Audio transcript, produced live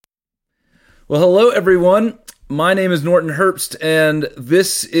Well, hello, everyone. My name is Norton Herbst, and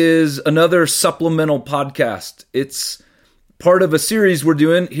this is another supplemental podcast. It's part of a series we're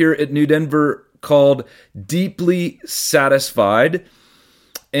doing here at New Denver called Deeply Satisfied,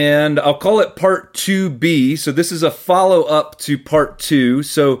 and I'll call it Part 2B. So this is a follow-up to Part 2.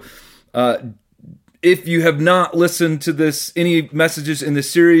 So if you have not listened to any messages in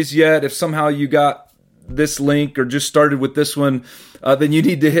this series yet, if somehow you got this link or just started with this one, then you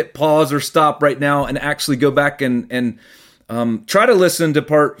need to hit pause or stop right now and actually go back and try to listen to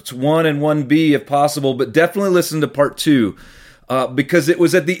parts 1 and 1B if possible, but definitely listen to part 2 because it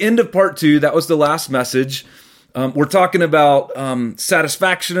was at the end of part 2. That was the last message. We're talking about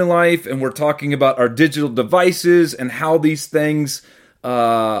satisfaction in life, and we're talking about our digital devices and how these things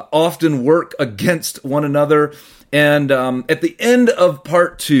often work against one another. And at the end of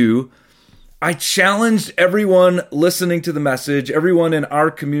part 2, I challenged everyone listening to the message, everyone in our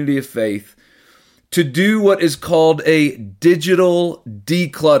community of faith, to do what is called a digital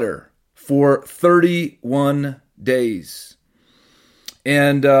declutter for 31 days.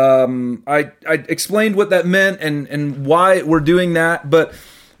 And I explained what that meant and why we're doing that. But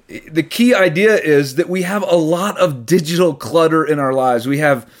the key idea is that we have a lot of digital clutter in our lives. We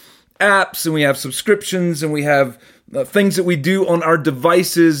have apps and we have subscriptions and we have things that we do on our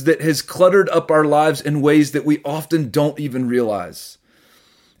devices that has cluttered up our lives in ways that we often don't even realize.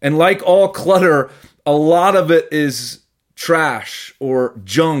 And like all clutter, a lot of it is trash or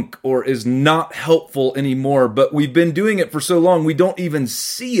junk or is not helpful anymore, but we've been doing it for so long we don't even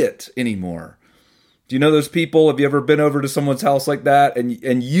see it anymore. Do you know those people? Have you ever been over to someone's house like that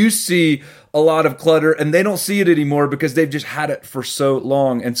and you see a lot of clutter and they don't see it anymore because they've just had it for so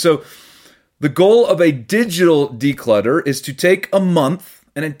long? And so the goal of a digital declutter is to take a month,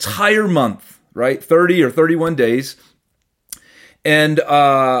 an entire month, right? 30 or 31 days, and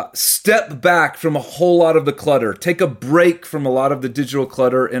step back from a whole lot of the clutter. Take a break from a lot of the digital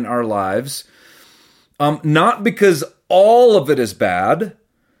clutter in our lives. Not because all of it is bad.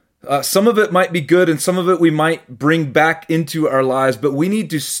 Some of it might be good and some of it we might bring back into our lives, but we need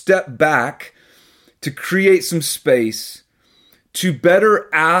to step back to create some space to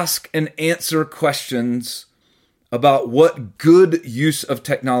better ask and answer questions about what good use of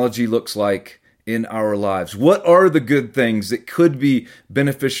technology looks like in our lives. What are the good things that could be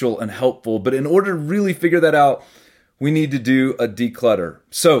beneficial and helpful? But in order to really figure that out, we need to do a declutter.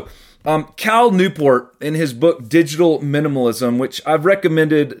 So Cal Newport, in his book, Digital Minimalism, which I've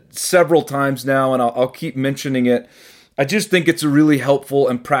recommended several times now, and I'll keep mentioning it, I just think it's a really helpful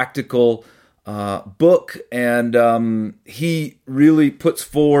and practical book, and he really puts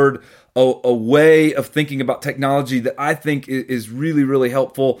forward a way of thinking about technology that I think is really, really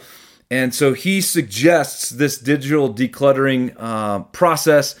helpful. And so he suggests this digital decluttering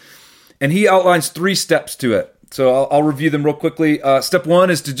process, and he outlines 3 steps to it. So I'll review them real quickly. Step 1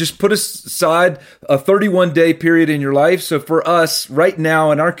 is to just put aside a 31-day period in your life. So for us right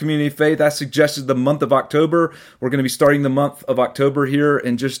now in our community of faith, I suggested the month of October. We're going to be starting the month of October here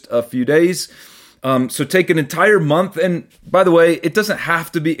in just a few days. So take an entire month. And by the way, it doesn't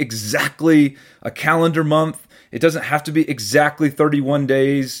have to be exactly a calendar month. It doesn't have to be exactly 31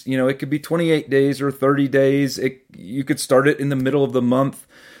 days. You know, it could be 28 days or 30 days. You could start it in the middle of the month.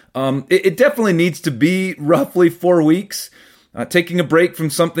 It definitely needs to be roughly 4 weeks. Taking a break from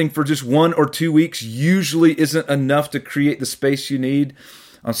something for just 1 or 2 weeks usually isn't enough to create the space you need.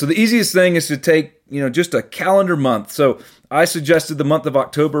 So the easiest thing is to take, just a calendar month. So I suggested the month of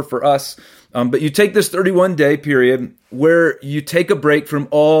October for us, but you take this 31-day period where you take a break from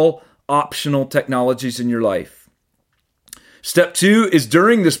all optional technologies in your life. Step 2 is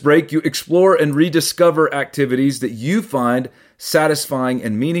during this break, you explore and rediscover activities that you find satisfying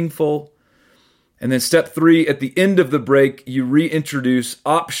and meaningful. And then step 3, at the end of the break, you reintroduce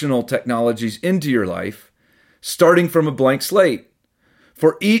optional technologies into your life, starting from a blank slate.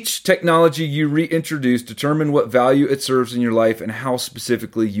 For each technology you reintroduce, determine what value it serves in your life and how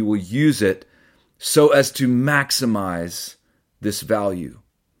specifically you will use it so as to maximize this value.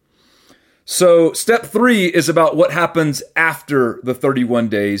 So step 3 is about what happens after the 31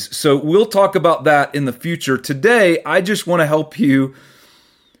 days. So we'll talk about that in the future. Today, I just want to help you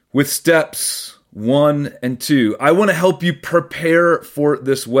with steps 1 and 2. I want to help you prepare for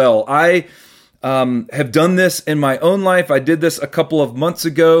this well. I have done this in my own life. I did this a couple of months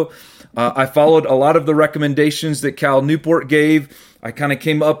ago. I followed a lot of the recommendations that Cal Newport gave. I kind of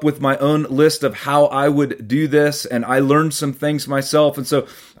came up with my own list of how I would do this, and I learned some things myself. And so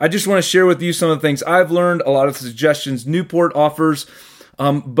I just want to share with you some of the things I've learned, a lot of the suggestions Newport offers.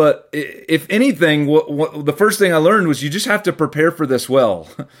 But if anything, the first thing I learned was you just have to prepare for this well.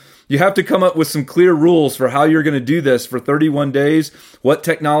 You have to come up with some clear rules for how you're going to do this for 31 days, what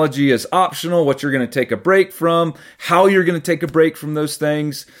technology is optional, what you're going to take a break from, how you're going to take a break from those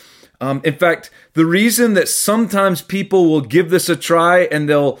things. In fact, the reason that sometimes people will give this a try and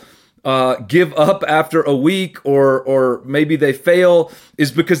they'll give up after a week or maybe they fail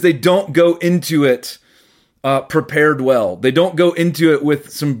is because they don't go into it prepared well. They don't go into it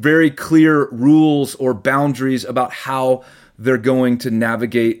with some very clear rules or boundaries about how they're going to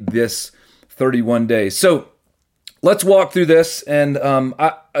navigate this 31 days. So let's walk through this. And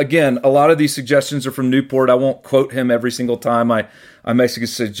again, a lot of these suggestions are from Newport. I won't quote him every single time I make a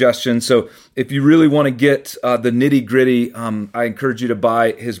suggestion. So if you really want to get the nitty gritty, I encourage you to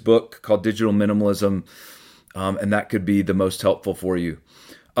buy his book called Digital Minimalism. And that could be the most helpful for you.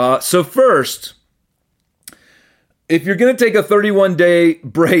 So first, if you're going to take a 31-day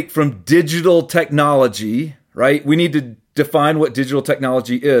break from digital technology, right, we need to define what digital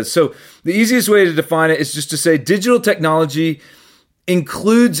technology is. So the easiest way to define it is just to say digital technology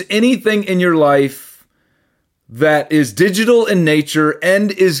includes anything in your life that is digital in nature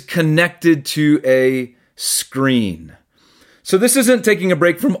and is connected to a screen. So this isn't taking a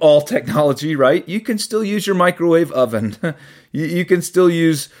break from all technology, right? You can still use your microwave oven. You can still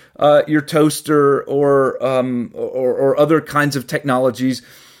use your toaster or other kinds of technologies.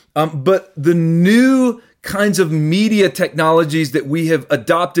 But the new kinds of media technologies that we have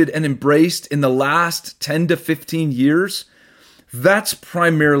adopted and embraced in the last 10 to 15 years, that's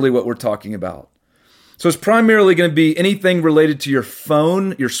primarily what we're talking about. So it's primarily going to be anything related to your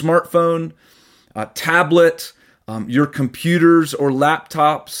phone, your smartphone, tablet, your computers or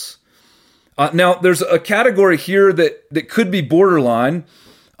laptops. Now, there's a category here that could be borderline.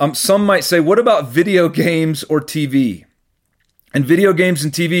 Some might say, what about video games or TV? And video games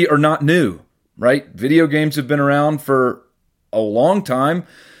and TV are not new, right? Video games have been around for a long time.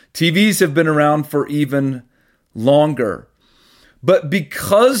 TVs have been around for even longer. But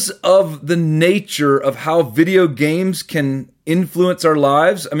because of the nature of how video games can influence our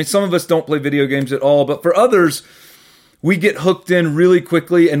lives, I mean, some of us don't play video games at all, but for others, we get hooked in really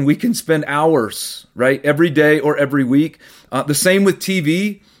quickly and we can spend hours, right? Every day or every week. The same with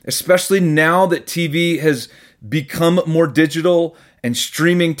TV, especially now that TV has become more digital and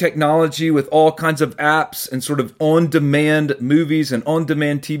streaming technology with all kinds of apps and sort of on-demand movies and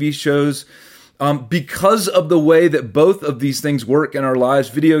on-demand TV shows. Because of the way that both of these things work in our lives,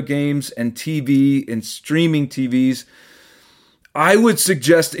 video games and TV and streaming TVs, I would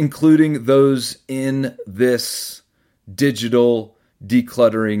suggest including those in this digital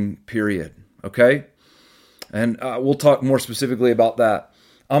decluttering period, okay? And we'll talk more specifically about that.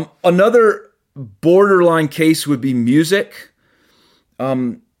 Another borderline case would be music.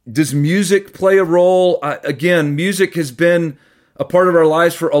 Does music play a role? Again, music has been a part of our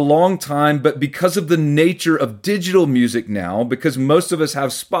lives for a long time, but because of the nature of digital music now, because most of us have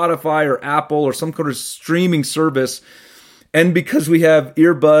Spotify or Apple or some kind of streaming service, and because we have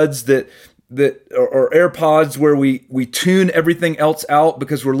earbuds or AirPods where we tune everything else out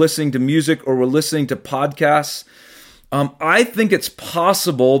because we're listening to music or we're listening to podcasts, I think it's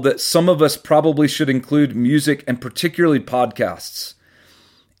possible that some of us probably should include music and particularly podcasts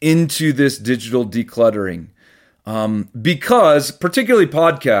into this digital decluttering. Because particularly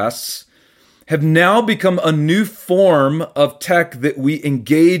podcasts have now become a new form of tech that we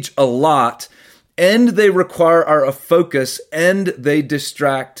engage a lot, and they require our focus and they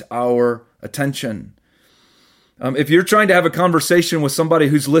distract our attention. If you're trying to have a conversation with somebody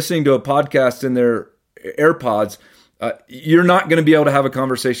who's listening to a podcast in their AirPods, you're not going to be able to have a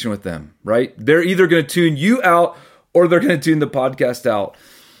conversation with them, right? They're either going to tune you out or they're going to tune the podcast out.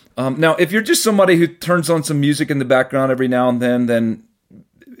 Now, if you're just somebody who turns on some music in the background every now and then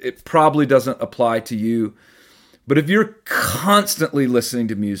it probably doesn't apply to you. But if you're constantly listening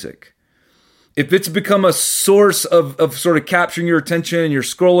to music, if it's become a source of sort of capturing your attention and you're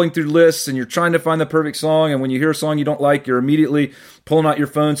scrolling through lists and you're trying to find the perfect song, and when you hear a song you don't like, you're immediately pulling out your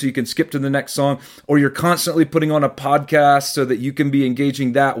phone so you can skip to the next song, or you're constantly putting on a podcast so that you can be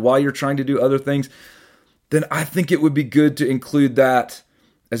engaging that while you're trying to do other things, then I think it would be good to include that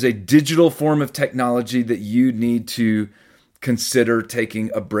as a digital form of technology that you need to consider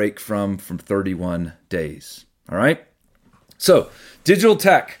taking a break from 31 days. All right? So, digital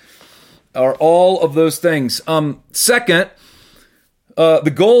tech are all of those things. Second,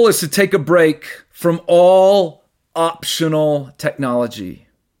 the goal is to take a break from all optional technology.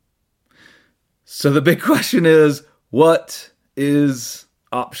 So the big question is, what is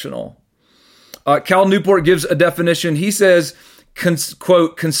optional? Cal Newport gives a definition. He says,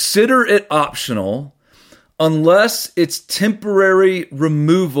 quote, consider it optional unless its temporary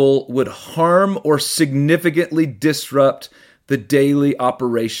removal would harm or significantly disrupt the daily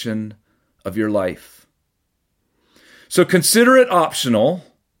operation of your life. So consider it optional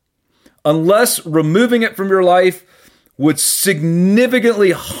unless removing it from your life would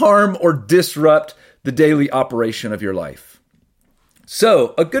significantly harm or disrupt the daily operation of your life.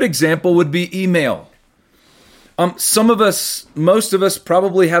 So a good example would be email. Most of us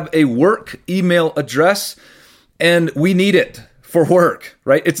probably have a work email address, and we need it for work,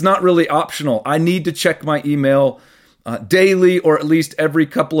 right? It's not really optional. I need to check my email daily or at least every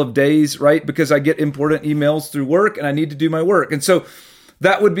couple of days, right? Because I get important emails through work and I need to do my work. And so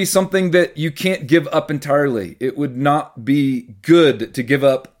that would be something that you can't give up entirely. It would not be good to give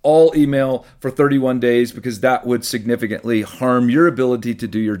up all email for 31 days because that would significantly harm your ability to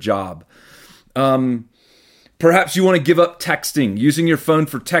do your job. Perhaps you want to give up texting, using your phone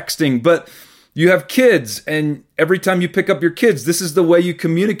for texting, but you have kids, and every time you pick up your kids, this is the way you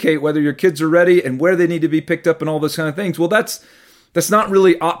communicate whether your kids are ready and where they need to be picked up and all those kind of things. Well, that's not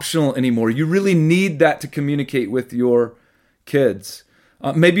really optional anymore. You really need that to communicate with your kids.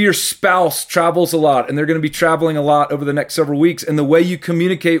 Maybe your spouse travels a lot and they're going to be traveling a lot over the next several weeks. And the way you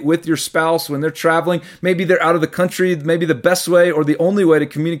communicate with your spouse when they're traveling, maybe they're out of the country, maybe the best way or the only way to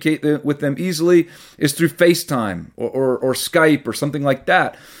communicate with them easily is through FaceTime or Skype or something like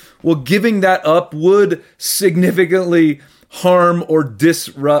that. Well, giving that up would significantly harm or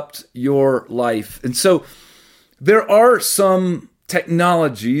disrupt your life. And so there are some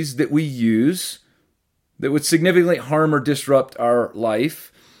technologies that we use that would significantly harm or disrupt our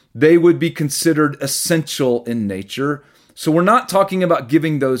life. They would be considered essential in nature. So we're not talking about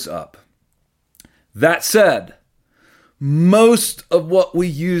giving those up. That said, most of what we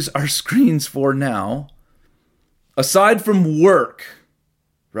use our screens for now, aside from work,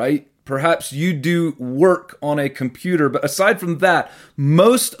 right? Perhaps you do work on a computer, but aside from that,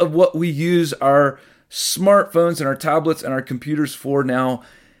 most of what we use our smartphones and our tablets and our computers for now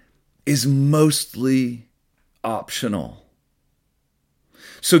is mostly optional.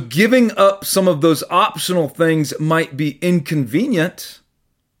 So giving up some of those optional things might be inconvenient,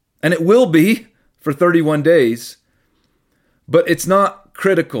 and it will be for 31 days, but it's not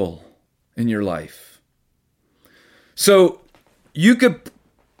critical in your life. So you could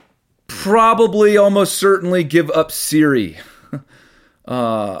probably almost certainly give up Siri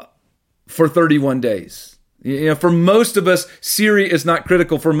for 31 days. You know, for most of us, Siri is not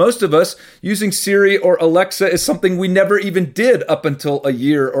critical. For most of us, using Siri or Alexa is something we never even did up until a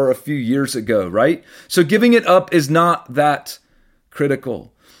year or a few years ago, right? So giving it up is not that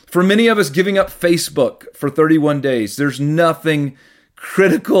critical. For many of us, giving up Facebook for 31 days, there's nothing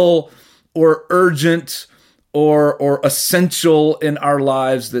critical or urgent or essential in our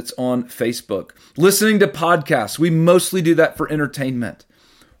lives that's on Facebook. Listening to podcasts, we mostly do that for entertainment.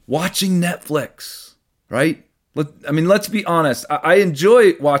 Watching Netflix, right? I mean, let's be honest. I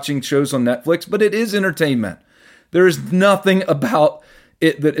enjoy watching shows on Netflix, but it is entertainment. There is nothing about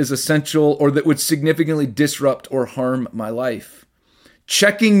it that is essential or that would significantly disrupt or harm my life.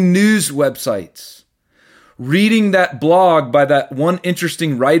 Checking news websites, reading that blog by that one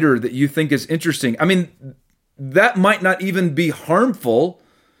interesting writer that you think is interesting. I mean, that might not even be harmful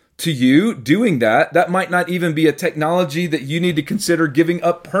to you doing that. That might not even be a technology that you need to consider giving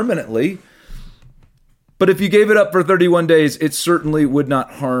up permanently. But if you gave it up for 31 days, it certainly would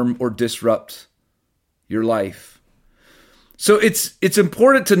not harm or disrupt your life. So it's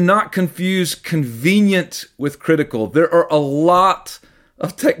important to not confuse convenient with critical. There are a lot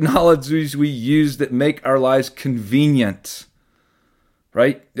of technologies we use that make our lives convenient,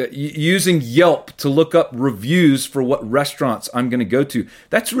 right? Using Yelp to look up reviews for what restaurants I'm going to go to.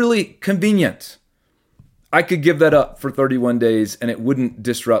 That's really convenient. I could give that up for 31 days and it wouldn't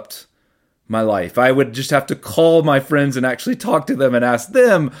disrupt my life. I would just have to call my friends and actually talk to them and ask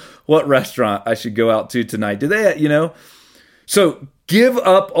them what restaurant I should go out to tonight. Do they, So give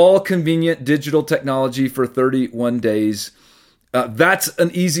up all convenient digital technology for 31 days. That's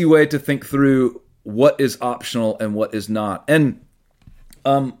an easy way to think through what is optional and what is not. And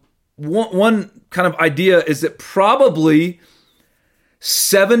one kind of idea is that probably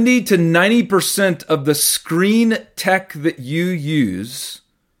 70 to 90% of the screen tech that you use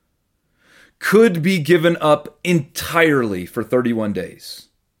could be given up entirely for 31 days,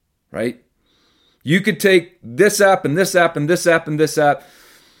 right? You could take this app and this app and this app and this app,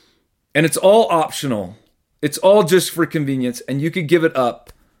 and it's all optional. It's all just for convenience, and you could give it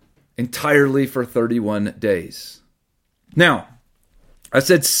up entirely for 31 days. Now, I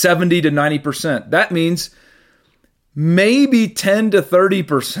said 70 to 90%. That means maybe 10 to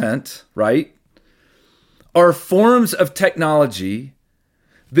 30%, right, are forms of technology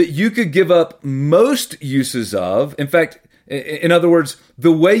that you could give up most uses of. In fact, in other words,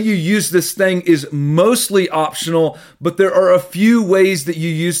 the way you use this thing is mostly optional, but there are a few ways that you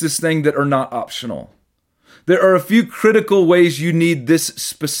use this thing that are not optional. There are a few critical ways you need this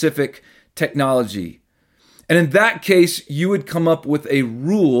specific technology. And in that case, you would come up with a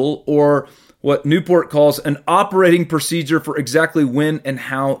rule, or what Newport calls an operating procedure for exactly when and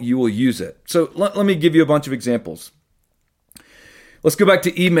how you will use it. So let me give you a bunch of examples. Let's go back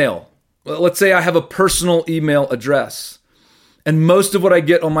to email. Let's say I have a personal email address, and most of what I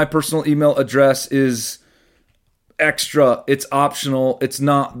get on my personal email address is extra. It's optional. It's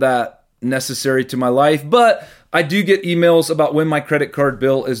not that necessary to my life, but I do get emails about when my credit card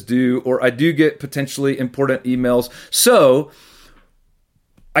bill is due, or I do get potentially important emails. So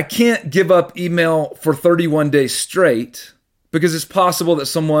I can't give up email for 31 days straight, because it's possible that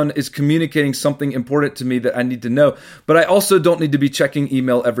someone is communicating something important to me that I need to know. But I also don't need to be checking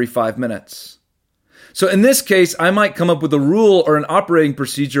email every 5 minutes. So in this case, I might come up with a rule or an operating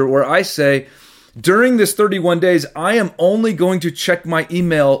procedure where I say, during this 31 days, I am only going to check my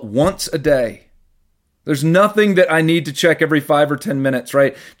email once a day. There's nothing that I need to check every 5 or 10 minutes,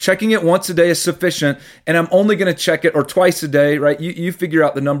 right? Checking it once a day is sufficient, and I'm only going to check it, or twice a day, right? You figure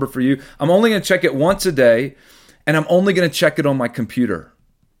out the number for you. I'm only going to check it once a day, and I'm only going to check it on my computer.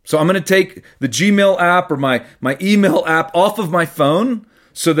 So I'm going to take the Gmail app or my email app off of my phone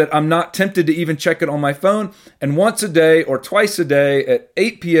so that I'm not tempted to even check it on my phone. And once a day or twice a day at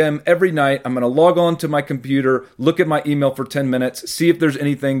 8 p.m. every night, I'm going to log on to my computer, look at my email for 10 minutes, see if there's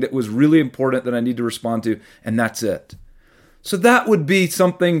anything that was really important that I need to respond to, and that's it. So that would be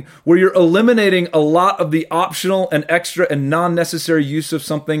something where you're eliminating a lot of the optional and extra and non-necessary use of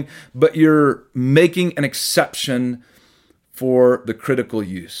something, but you're making an exception for the critical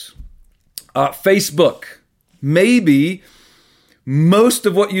use. Facebook. Maybe most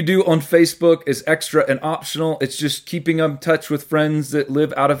of what you do on Facebook is extra and optional. It's just keeping in touch with friends that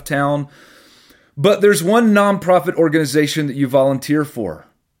live out of town. But there's one nonprofit organization that you volunteer for.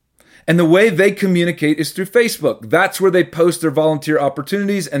 And the way they communicate is through Facebook. That's where they post their volunteer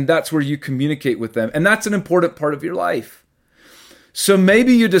opportunities, and that's where you communicate with them. And that's an important part of your life. So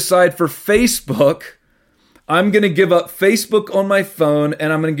maybe you decide for Facebook, I'm going to give up Facebook on my phone,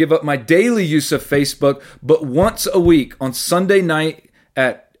 and I'm going to give up my daily use of Facebook. But once a week on Sunday night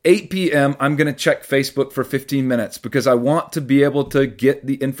at 8 p.m., I'm going to check Facebook for 15 minutes because I want to be able to get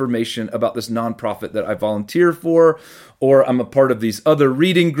the information about this nonprofit that I volunteer for, or I'm a part of these other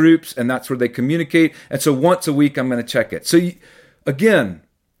reading groups, and that's where they communicate. And so once a week, I'm going to check it. So again,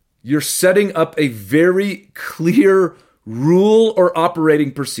 you're setting up a very clear rule or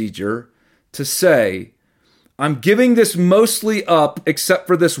operating procedure to say, I'm giving this mostly up except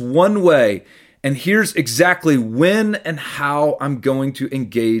for this one way, and here's exactly when and how I'm going to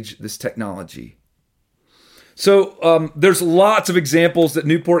engage this technology. So there's lots of examples that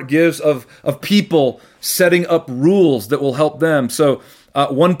Newport gives of people setting up rules that will help them. So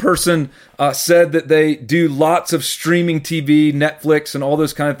one person said that they do lots of streaming TV, Netflix, and all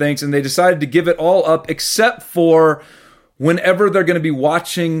those kind of things, and they decided to give it all up except for whenever they're going to be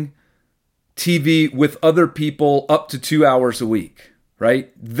watching TV with other people up to 2 hours a week,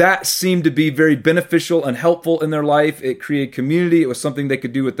 right? That seemed to be very beneficial and helpful in their life. It created community. It was something they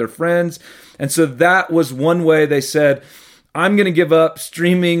could do with their friends. And so that was one way they said, I'm going to give up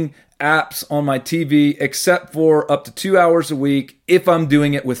streaming apps on my TV except for up to 2 hours a week if I'm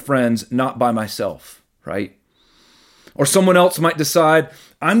doing it with friends, not by myself, right? Or someone else might decide,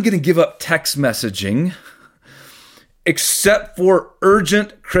 I'm going to give up text messaging except for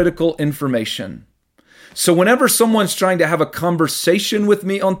urgent, critical information. So whenever someone's trying to have a conversation with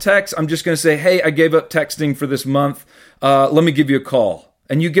me on text, I'm just going to say, hey, I gave up texting for this month. Let me give you a call.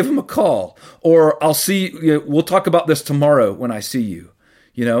 And you give them a call. Or we'll talk about this tomorrow when I see you,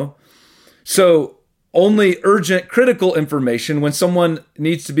 So only urgent, critical information when someone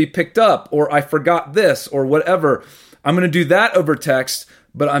needs to be picked up, or I forgot this, or whatever. I'm going to do that over text,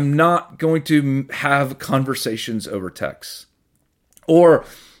 but I'm not going to have conversations over text. Or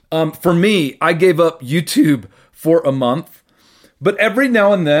for me, I gave up YouTube for a month, but every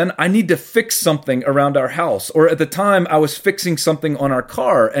now and then I need to fix something around our house. Or at the time I was fixing something on our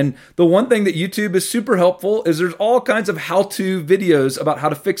car. And the one thing that YouTube is super helpful is there's all kinds of how-to videos about how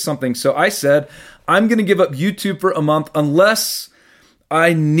to fix something. So I said, I'm going to give up YouTube for a month unless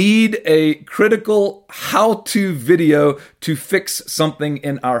I need a critical how-to video to fix something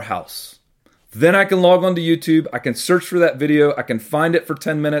in our house. Then I can log on to YouTube. I can search for that video. I can find it for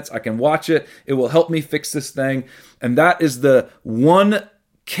 10 minutes. I can watch it. It will help me fix this thing. And that is the one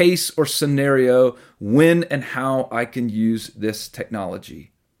case or scenario when and how I can use this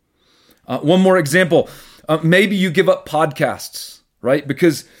technology. One more example. Maybe you give up podcasts, right?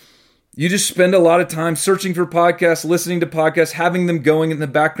 Because you just spend a lot of time searching for podcasts, listening to podcasts, having them going in the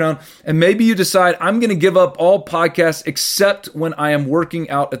background. And maybe you decide, I'm going to give up all podcasts except when I am working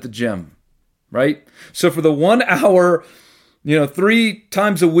out at the gym, right? So for the 1 hour, 3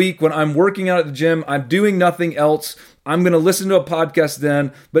 times a week when I'm working out at the gym, I'm doing nothing else. I'm going to listen to a podcast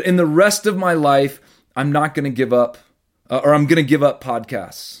then. But in the rest of my life, I'm not going to give up, or I'm going to give up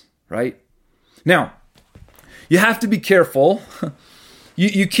podcasts, right? Now, you have to be careful.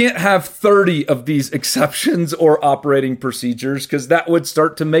 You can't have 30 of these exceptions or operating procedures because that would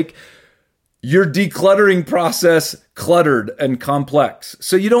start to make your decluttering process cluttered and complex.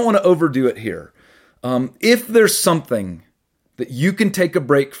 So you don't want to overdo it here. If there's something that you can take a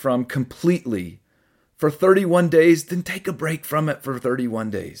break from completely for 31 days, then take a break from it for 31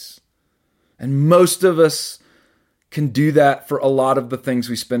 days. And most of us can do that for a lot of the things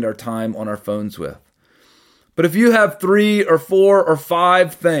we spend our time on our phones with. But if you have 3 or 4 or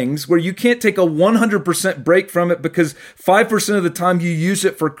 5 things where you can't take a 100% break from it because 5% of the time you use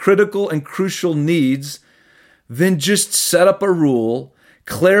it for critical and crucial needs, then just set up a rule,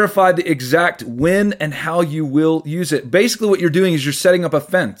 clarify the exact when and how you will use it. Basically what you're doing is you're setting up a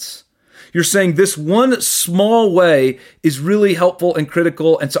fence. You're saying this one small way is really helpful and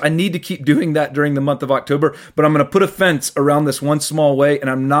critical, and so I need to keep doing that during the month of October, but I'm going to put a fence around this one small way, and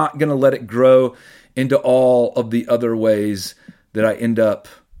I'm not going to let it grow into all of the other ways that I end up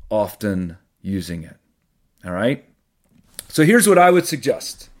often using it. All right? So here's what I would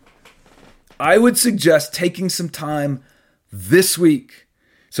suggest. I would suggest taking some time this week.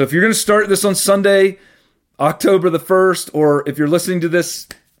 So if you're going to start this on Sunday, October the 1st, or if you're listening to this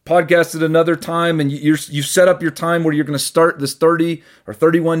podcast at another time and you set up your time where you're going to start this 30 or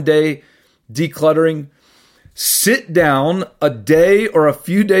 31 day decluttering, sit down a day or a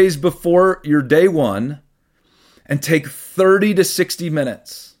few days before your day one and take 30 to 60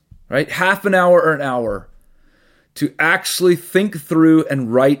 minutes, right? Half an hour or an hour to actually think through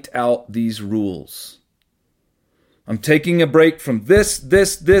and write out these rules. I'm taking a break from this, and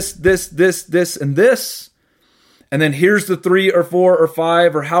this. And then here's the 3 or 4 or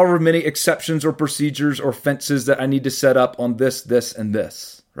 5 or however many exceptions or procedures or fences that I need to set up on this, and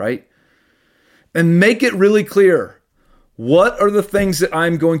this, right? And make it really clear. What are the things that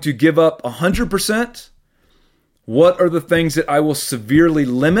I'm going to give up 100%? What are the things that I will severely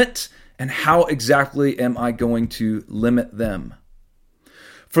limit? And how exactly am I going to limit them?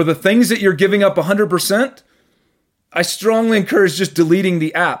 For the things that you're giving up 100%, I strongly encourage just deleting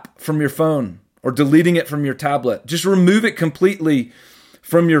the app from your phone or deleting it from your tablet. Just remove it completely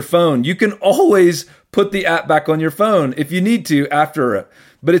from your phone. You can always put the app back on your phone if you need to after it.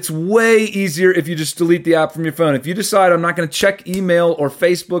 But it's way easier if you just delete the app from your phone. If you decide I'm not going to check email or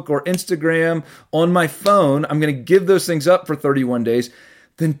Facebook or Instagram on my phone, I'm going to give those things up for 31 days,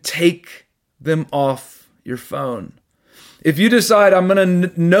 then take them off your phone. If you decide I'm going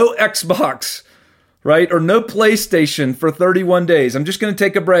to no Xbox, right, or no PlayStation for 31 days, I'm just going to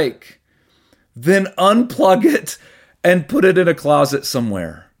take a break, then unplug it and put it in a closet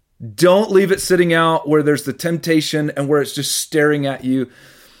somewhere. Don't leave it sitting out where there's the temptation and where it's just staring at you,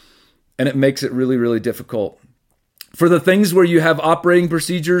 and it makes it really, really difficult. For the things where you have operating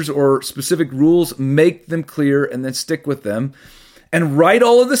procedures or specific rules, make them clear and then stick with them. And write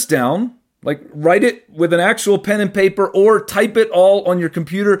all of this down, like write it with an actual pen and paper or type it all on your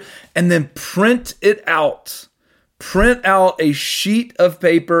computer and then print it out. Print out a sheet of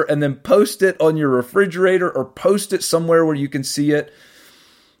paper and then post it on your refrigerator or post it somewhere where you can see it.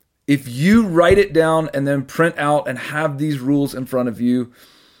 If you write it down and then print out and have these rules in front of you,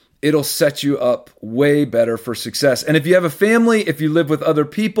 it'll set you up way better for success. And if you have a family, if you live with other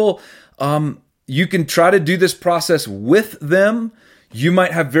people, you can try to do this process with them. You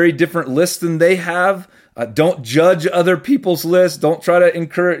might have very different lists than they have. Don't judge other people's lists. Don't try to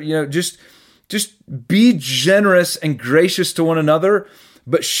encourage, just be generous and gracious to one another,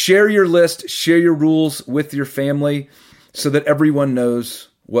 but share your list, share your rules with your family so that everyone knows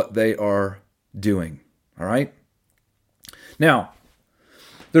what they are doing. All right? Now,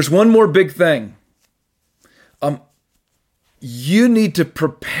 there's one more big thing. You need to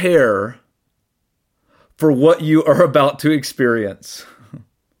prepare for what you are about to experience.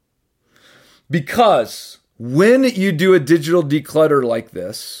 Because when you do a digital declutter like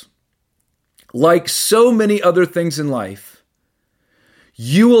this, like so many other things in life,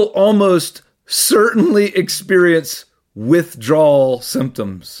 you will almost certainly experience withdrawal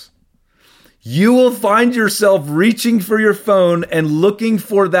symptoms. You will find yourself reaching for your phone and looking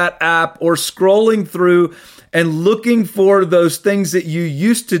for that app, or scrolling through and looking for those things that you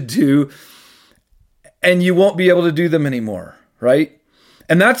used to do, and you won't be able to do them anymore, right?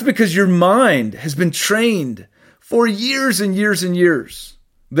 And that's because your mind has been trained for years and years and years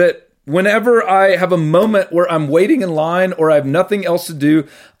that whenever I have a moment where I'm waiting in line or I have nothing else to do,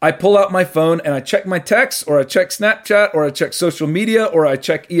 I pull out my phone and I check my texts, or I check Snapchat, or I check social media, or I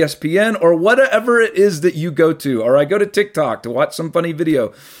check ESPN, or whatever it is that you go to, or I go to TikTok to watch some funny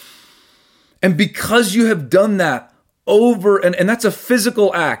video. And because you have done that over, and that's a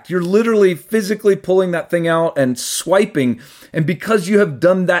physical act. You're literally physically pulling that thing out and swiping. And because you have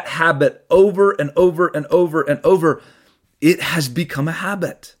done that habit over and over and over and over, it has become a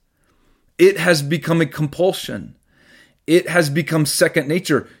habit. It has become a compulsion. It has become second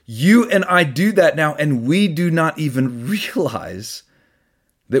nature. You and I do that now, and we do not even realize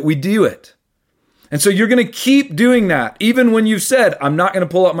that we do it. And so you're going to keep doing that, even when you've said, I'm not going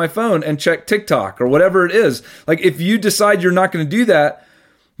to pull out my phone and check TikTok or whatever it is. Like, if you decide you're not going to do that,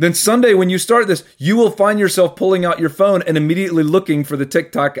 then Sunday when you start this, you will find yourself pulling out your phone and immediately looking for the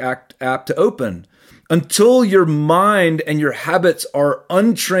TikTok app to open, until your mind and your habits are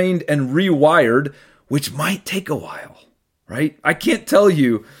untrained and rewired, which might take a while, right? I can't tell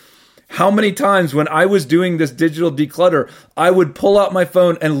you how many times when I was doing this digital declutter, I would pull out my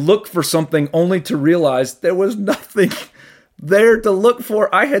phone and look for something only to realize there was nothing there to look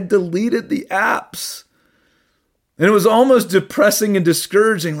for. I had deleted the apps. And it was almost depressing and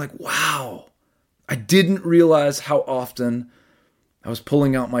discouraging. Like, wow, I didn't realize how often I was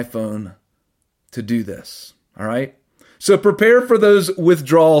pulling out my phone to do this. All right. So prepare for those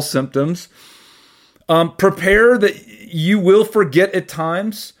withdrawal symptoms. Prepare that you will forget at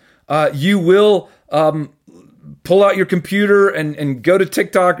times. You will pull out your computer and go to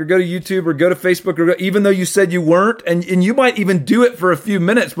TikTok or go to YouTube or go to Facebook, or even though you said you weren't, and you might even do it for a few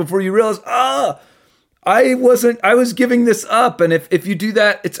minutes before you realize, I was giving this up. And if you do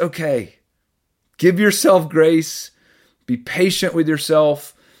that, it's okay. Give yourself grace. Be patient with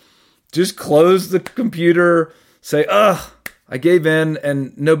yourself. Just close the computer. Say, I gave in,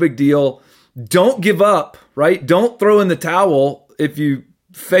 and no big deal. Don't give up, right? Don't throw in the towel if you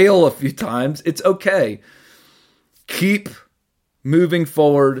fail a few times. It's okay. Keep moving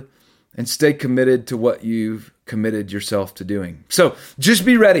forward and stay committed to what you've committed yourself to doing. So just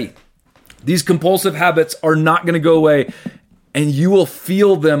be ready. These compulsive habits are not going to go away, and you will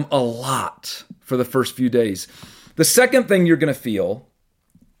feel them a lot for the first few days. The second thing you're going to feel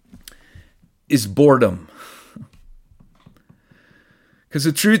is boredom. Because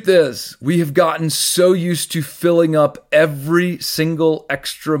the truth is, we have gotten so used to filling up every single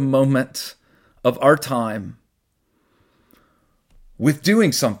extra moment of our time with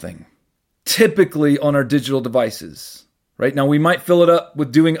doing something, typically on our digital devices. Right now, we might fill it up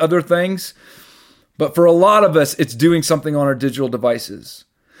with doing other things, but for a lot of us, it's doing something on our digital devices.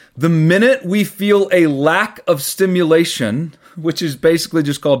 The minute we feel a lack of stimulation, which is basically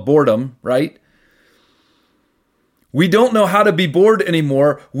just called boredom, right? We don't know how to be bored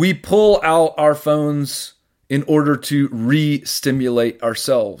anymore. We pull out our phones in order to re-stimulate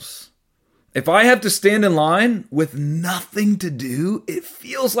ourselves. If I have to stand in line with nothing to do, it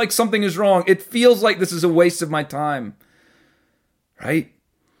feels like something is wrong. It feels like this is a waste of my time, right?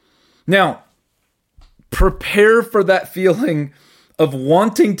 Now, prepare for that feeling of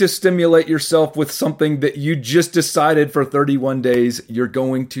wanting to stimulate yourself with something that you just decided for 31 days you're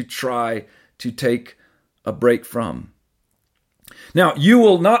going to try to take a break from. Now, you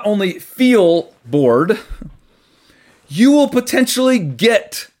will not only feel bored, you will potentially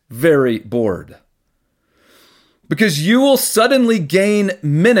get very bored, because you will suddenly gain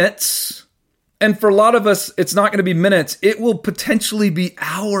minutes. And for a lot of us, it's not going to be minutes. It will potentially be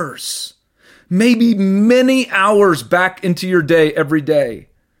hours, maybe many hours back into your day every day.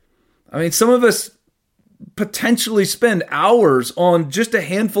 I mean, some of us potentially spend hours on just a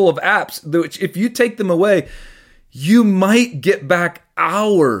handful of apps, which if you take them away, you might get back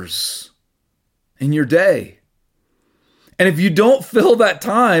hours in your day. And if you don't fill that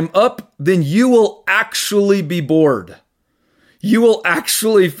time up, then you will actually be bored. You will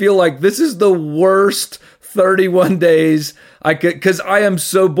actually feel like this is the worst 31 days I could, because I am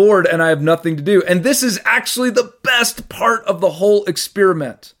so bored and I have nothing to do. And this is actually the best part of the whole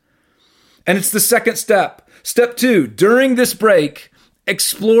experiment. And it's the second step. Step 2, during this break,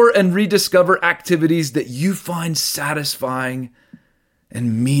 explore and rediscover activities that you find satisfying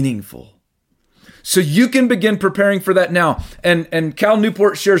and meaningful. So you can begin preparing for that now. And Cal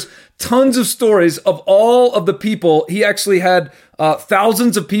Newport shares tons of stories of all of the people. He actually had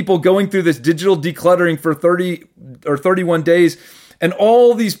thousands of people going through this digital decluttering for 30 or 31 days. And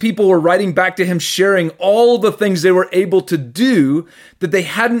all these people were writing back to him, sharing all the things they were able to do that they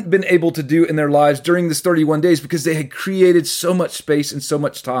hadn't been able to do in their lives during this 31 days because they had created so much space and so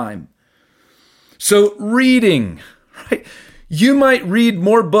much time. So reading, right? You might read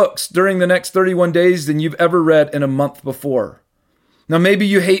more books during the next 31 days than you've ever read in a month before. Now, maybe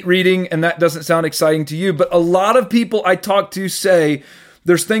you hate reading and that doesn't sound exciting to you, but a lot of people I talk to say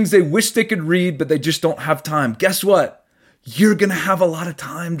there's things they wish they could read, but they just don't have time. Guess what? You're going to have a lot of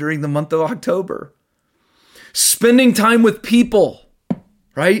time during the month of October. Spending time with people,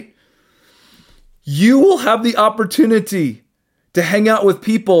 right? You will have the opportunity to hang out with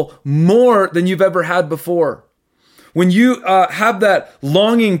people more than you've ever had before. When you have that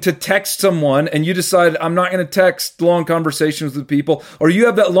longing to text someone and you decide, I'm not going to text long conversations with people, or you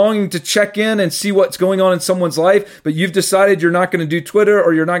have that longing to check in and see what's going on in someone's life, but you've decided you're not going to do Twitter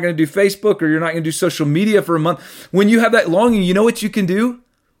or you're not going to do Facebook or you're not going to do social media for a month. When you have that longing, you know what you can do?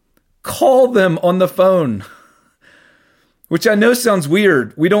 Call them on the phone, which I know sounds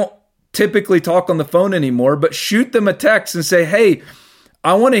weird. We don't typically talk on the phone anymore, but shoot them a text and say, hey,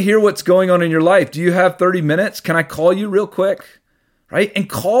 I want to hear what's going on in your life. Do you have 30 minutes? Can I call you real quick? Right? And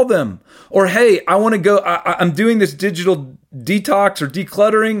call them. Or, hey, I want to go, I'm doing this digital detox or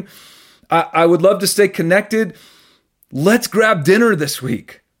decluttering. I would love to stay connected. Let's grab dinner this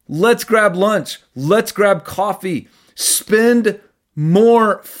week. Let's grab lunch. Let's grab coffee. Spend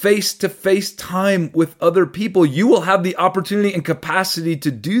more face-to-face time with other people. You will have the opportunity and capacity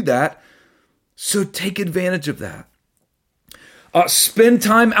to do that. So take advantage of that. Spend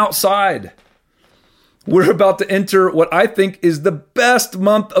time outside. We're about to enter what I think is the best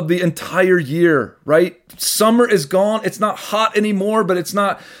month of the entire year, right? Summer is gone. It's not hot anymore, but it's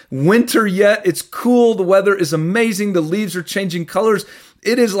not winter yet. It's cool. The weather is amazing. The leaves are changing colors.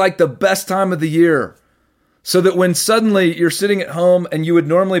 It is like the best time of the year. So that when suddenly you're sitting at home and you would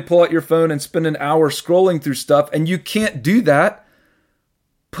normally pull out your phone and spend an hour scrolling through stuff and you can't do that,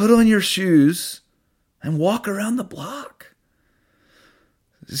 put on your shoes and walk around the block.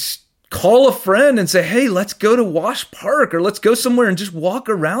 Just call a friend and say, hey, let's go to Wash Park or let's go somewhere and just walk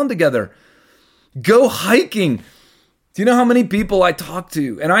around together. Go hiking. Do you know how many people I talk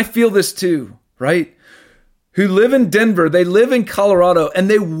to? And I feel this too, right? Who live in Denver, they live in Colorado, and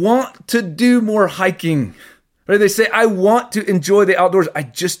they want to do more hiking. Right? They say, I want to enjoy the outdoors. I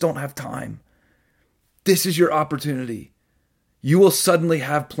just don't have time. This is your opportunity. You will suddenly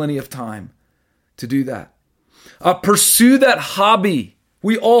have plenty of time to do that. Pursue that hobby.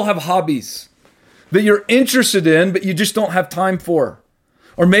 We all have hobbies that you're interested in, but you just don't have time for.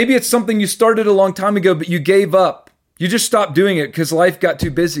 Or maybe it's something you started a long time ago, but you gave up. You just stopped doing it because life got too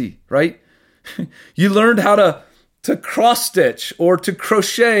busy, right? You learned how to cross stitch or to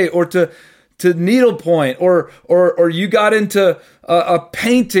crochet or to needlepoint or you got into a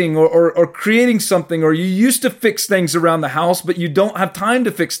painting or creating something, or you used to fix things around the house, but you don't have time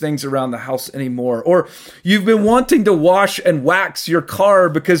to fix things around the house anymore. Or you've been wanting to wash and wax your car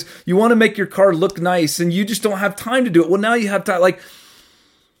because you want to make your car look nice and you just don't have time to do it. Well, now you have time. Like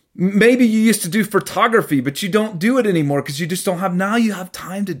maybe you used to do photography, but you don't do it anymore because you just don't have, now you have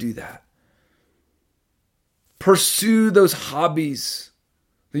time to do that. Pursue those hobbies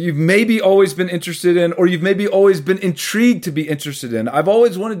that you've maybe always been interested in, or you've maybe always been intrigued to be interested in. I've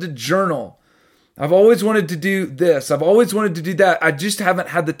always wanted to journal. I've always wanted to do this. I've always wanted to do that. I just haven't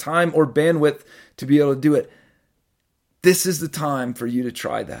had the time or bandwidth to be able to do it. This is the time for you to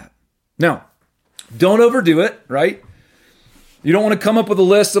try that. Now, don't overdo it, right? You don't want to come up with a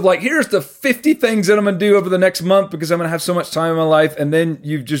list of like, here's the 50 things that I'm going to do over the next month because I'm going to have so much time in my life, and then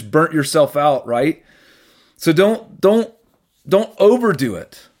you've just burnt yourself out, right? So don't overdo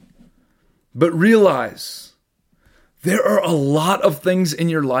it, but realize there are a lot of things in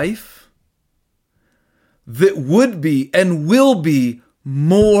your life that would be and will be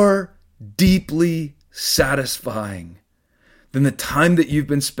more deeply satisfying than the time that you've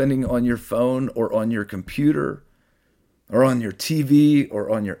been spending on your phone or on your computer or on your TV or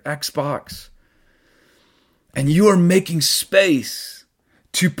on your Xbox. And you are making space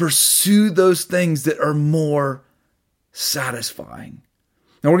to pursue those things that are more satisfying.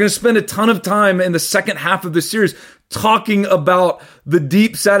 Now, we're going to spend a ton of time in the second half of this series talking about the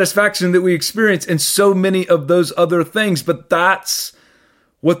deep satisfaction that we experience in so many of those other things, but that's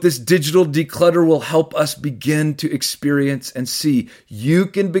what this digital declutter will help us begin to experience and see. You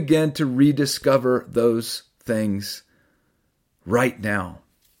can begin to rediscover those things right now.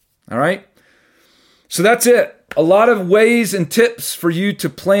 All right? So that's it. A lot of ways and tips for you to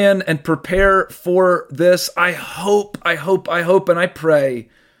plan and prepare for this. I hope, and I pray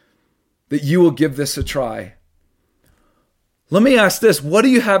that you will give this a try. Let me ask this. What do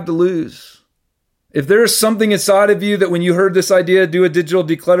you have to lose? If there's something inside of you that when you heard this idea, do a digital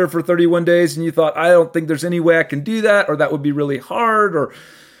declutter for 31 days, and you thought, I don't think there's any way I can do that, or that would be really hard, or,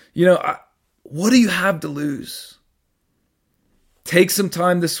 what do you have to lose? Take some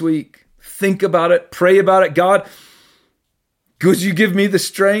time this week. Think about it. Pray about it. God, would you give me the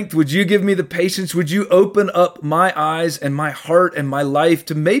strength? Would you give me the patience? Would you open up my eyes and my heart and my life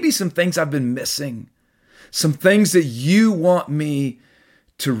to maybe some things I've been missing? Some things that you want me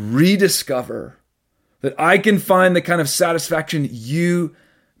to rediscover, that I can find the kind of satisfaction you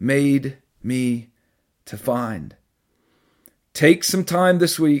made me to find. Take some time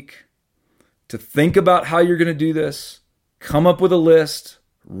this week to think about how you're going to do this. Come up with a list.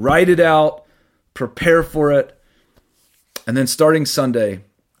 Write it out, prepare for it, and then starting Sunday,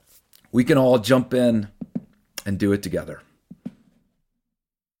 we can all jump in and do it together.